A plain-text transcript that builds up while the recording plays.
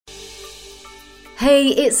Hey,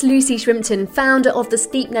 it's Lucy Shrimpton, founder of The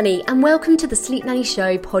Sleep Nanny, and welcome to the Sleep Nanny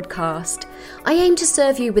Show podcast. I aim to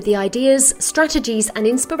serve you with the ideas, strategies, and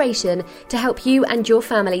inspiration to help you and your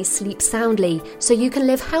family sleep soundly so you can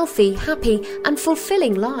live healthy, happy, and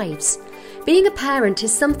fulfilling lives. Being a parent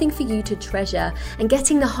is something for you to treasure, and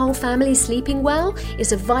getting the whole family sleeping well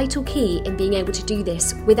is a vital key in being able to do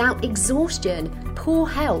this without exhaustion, poor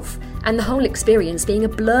health, and the whole experience being a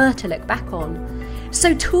blur to look back on.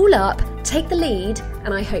 So tool up, take the lead,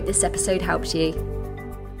 and I hope this episode helps you.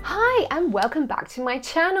 Hi, and welcome back to my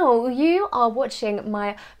channel. You are watching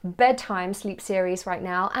my bedtime sleep series right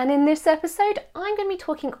now, and in this episode, I'm going to be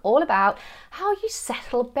talking all about how you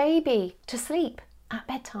settle baby to sleep at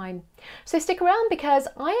bedtime. So stick around because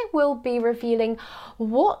I will be revealing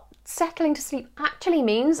what settling to sleep actually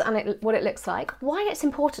means and what it looks like, why it's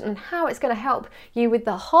important and how it's going to help you with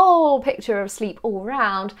the whole picture of sleep all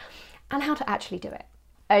round, and how to actually do it.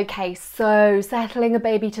 Okay, so settling a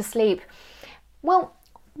baby to sleep. Well,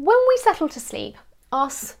 when we settle to sleep,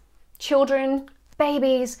 us, children,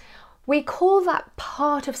 babies, we call that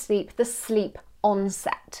part of sleep the sleep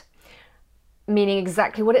onset. Meaning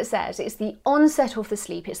exactly what it says. It's the onset of the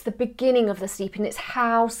sleep, it's the beginning of the sleep, and it's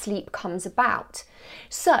how sleep comes about.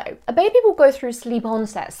 So, a baby will go through sleep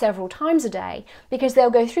onset several times a day because they'll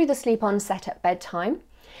go through the sleep onset at bedtime.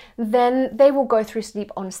 Then they will go through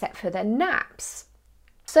sleep onset for their naps.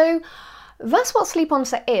 So that's what sleep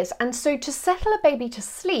onset is. And so to settle a baby to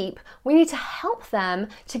sleep, we need to help them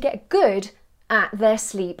to get good at their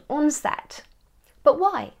sleep onset. But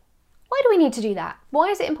why? Why do we need to do that? Why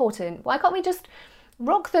is it important? Why can't we just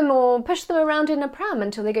rock them or push them around in a pram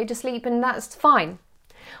until they go to sleep and that's fine?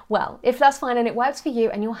 Well, if that's fine and it works for you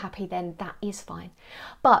and you're happy, then that is fine.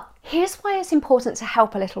 But here's why it's important to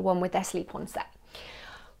help a little one with their sleep onset.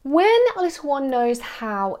 When a little one knows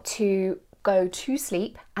how to go to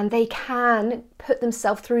sleep and they can put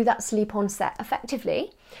themselves through that sleep onset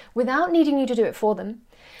effectively without needing you to do it for them,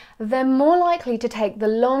 they're more likely to take the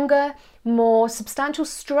longer, more substantial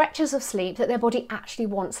stretches of sleep that their body actually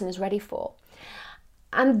wants and is ready for.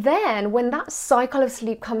 And then when that cycle of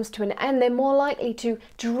sleep comes to an end, they're more likely to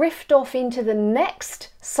drift off into the next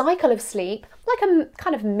cycle of sleep, like a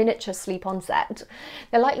kind of miniature sleep onset.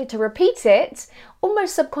 They're likely to repeat it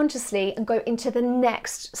almost subconsciously and go into the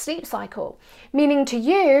next sleep cycle. Meaning to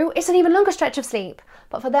you, it's an even longer stretch of sleep,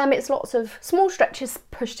 but for them it's lots of small stretches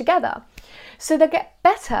pushed together. So they get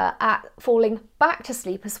better at falling back to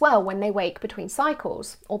sleep as well when they wake between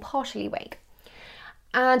cycles or partially wake.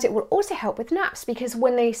 And it will also help with naps because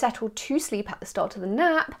when they settle to sleep at the start of the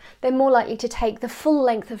nap, they're more likely to take the full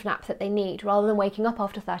length of nap that they need rather than waking up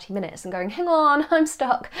after 30 minutes and going, hang on, I'm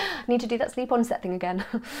stuck, I need to do that sleep onset thing again.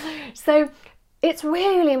 So it's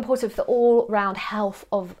really, really important for the all-round health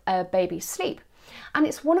of a baby's sleep. And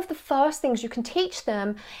it's one of the first things you can teach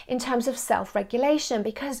them in terms of self-regulation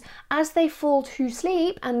because as they fall to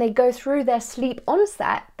sleep and they go through their sleep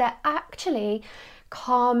onset, they're actually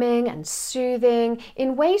calming and soothing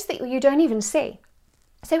in ways that you don't even see.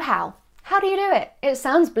 So how? How do you do it? It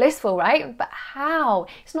sounds blissful, right? But how?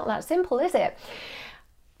 It's not that simple, is it?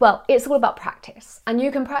 Well, it's all about practice, and you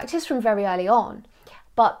can practice from very early on.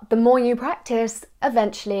 But the more you practice,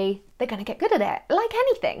 eventually they're going to get good at it. Like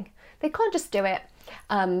anything. They can't just do it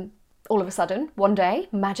all of a sudden, one day,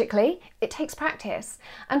 magically. It takes practice.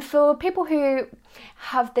 And for people who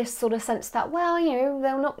have this sort of sense that, well, you know,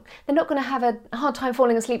 they're not going to have a hard time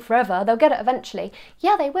falling asleep forever, they'll get it eventually.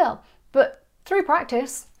 Yeah, they will, but through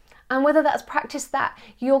practice. And whether that's practice that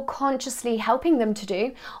you're consciously helping them to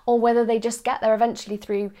do, or whether they just get there eventually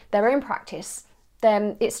through their own practice,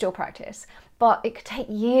 then it's still practice. But it could take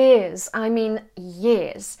years, I mean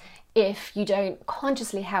years, if you don't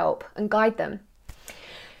consciously help and guide them.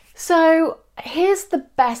 So here's the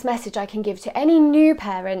best message I can give to any new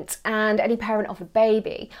parent and any parent of a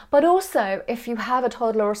baby. But also, if you have a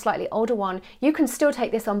toddler or a slightly older one, you can still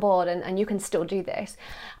take this on board and you can still do this.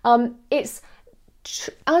 It's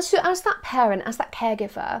as that parent, as that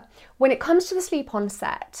caregiver, when it comes to the sleep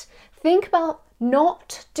onset, think about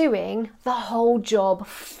not doing the whole job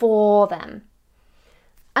for them.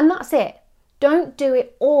 And that's it. Don't do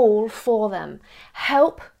it all for them.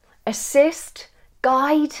 Help, assist,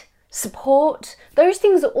 guide, support, those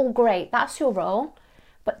things are all great. That's your role,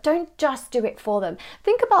 but don't just do it for them.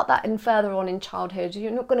 Think about that in further on in childhood.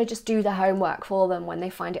 You're not going to just do the homework for them when they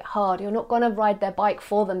find it hard. You're not going to ride their bike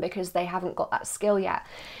for them because they haven't got that skill yet.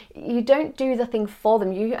 You don't do the thing for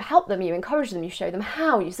them. You help them, you encourage them, you show them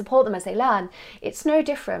how, you support them as they learn. It's no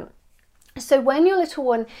different. So when your little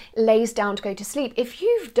one lays down to go to sleep, if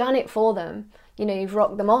you've done it for them, you've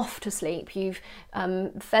rocked them off to sleep, you've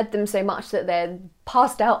fed them so much that they're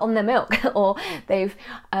passed out on their milk, or they've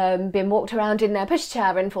been walked around in their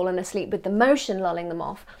pushchair and fallen asleep with the motion lulling them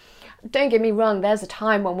off. Don't get me wrong, there's a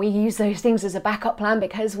time when we use those things as a backup plan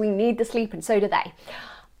because we need the sleep, and so do they.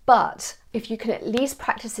 But if you can at least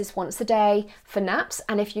practice this once a day for naps,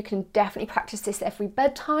 and if you can definitely practice this every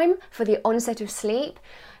bedtime for the onset of sleep,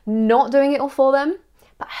 not doing it all for them,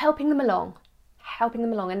 but helping them along.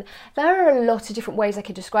 And there are a lot of different ways I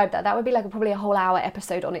could describe that. That would be like probably a whole hour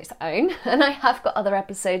episode on its own. And I have got other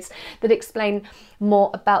episodes that explain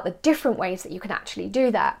more about the different ways that you can actually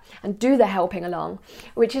do that and do the helping along,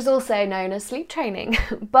 which is also known as sleep training.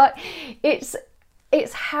 But it's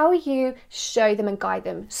how you show them and guide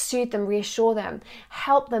them, soothe them, reassure them,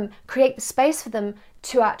 help them, create the space for them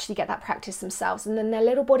to actually get that practice themselves. And then their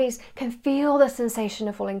little bodies can feel the sensation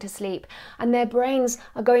of falling to sleep, and their brains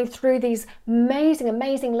are going through these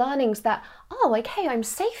amazing learnings that, oh, okay, I'm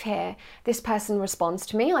safe here. This person responds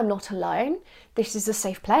to me. I'm not alone. This is a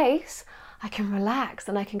safe place. I can relax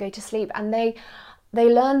and I can go to sleep. And they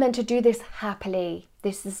learn then to do this happily.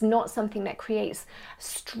 This is not something that creates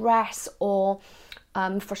stress or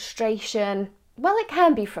frustration. Well, it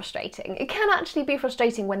can be frustrating. It can actually be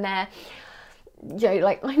frustrating when they're,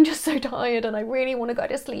 like, I'm just so tired and I really want to go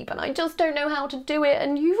to sleep and I just don't know how to do it,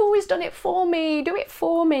 and you've always done it for me, do it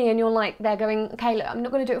for me. And you're like, they're going, okay, look, I'm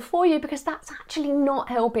not going to do it for you because that's actually not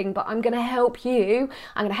helping, but I'm going to help you.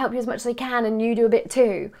 I'm going to help you as much as I can, and you do a bit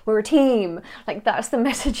too. We're a team. Like, that's the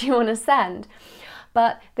message you want to send.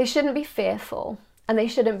 But they shouldn't be fearful and they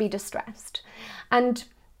shouldn't be distressed. And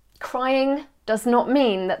crying does not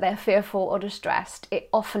mean that they're fearful or distressed. It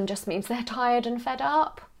often just means they're tired and fed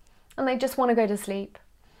up and they just want to go to sleep.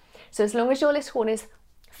 So as long as your little one is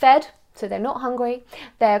fed, so they're not hungry,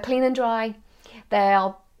 they're clean and dry,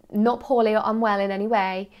 they're not poorly or unwell in any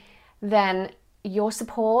way, then your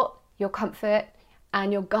support, your comfort,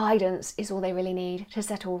 and your guidance is all they really need to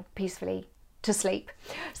settle peacefully to sleep.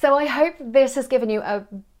 So I hope this has given you a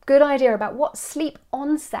good idea about what sleep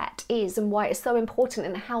onset is and why it's so important,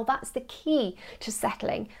 and how that's the key to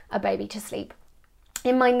settling a baby to sleep.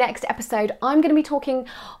 In my next episode, I'm going to be talking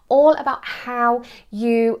all about how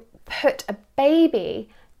you put a baby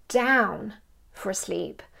down for a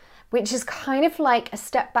sleep, which is kind of like a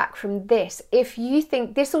step back from this. If you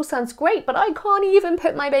think this all sounds great, but I can't even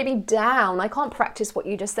put my baby down, I can't practice what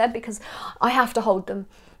you just said because I have to hold them.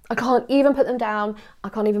 I can't even put them down. I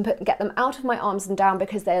can't even get them out of my arms and down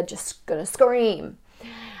because they're just gonna scream.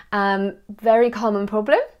 Very common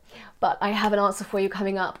problem, but I have an answer for you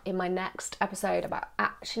coming up in my next episode about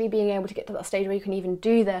actually being able to get to that stage where you can even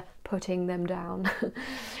do the putting them down.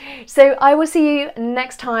 So I will see you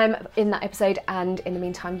next time in that episode, and in the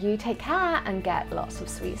meantime, you take care and get lots of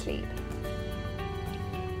sweet sleep.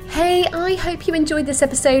 Hey, I hope you enjoyed this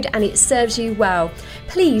episode and it serves you well.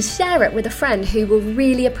 Please share it with a friend who will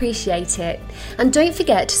really appreciate it. And don't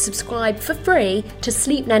forget to subscribe for free to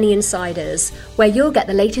Sleep Nanny Insiders, where you'll get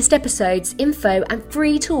the latest episodes, info and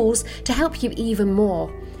free tools to help you even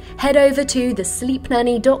more. Head over to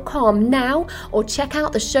thesleepnanny.com now or check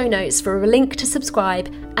out the show notes for a link to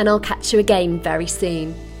subscribe, and I'll catch you again very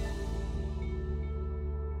soon.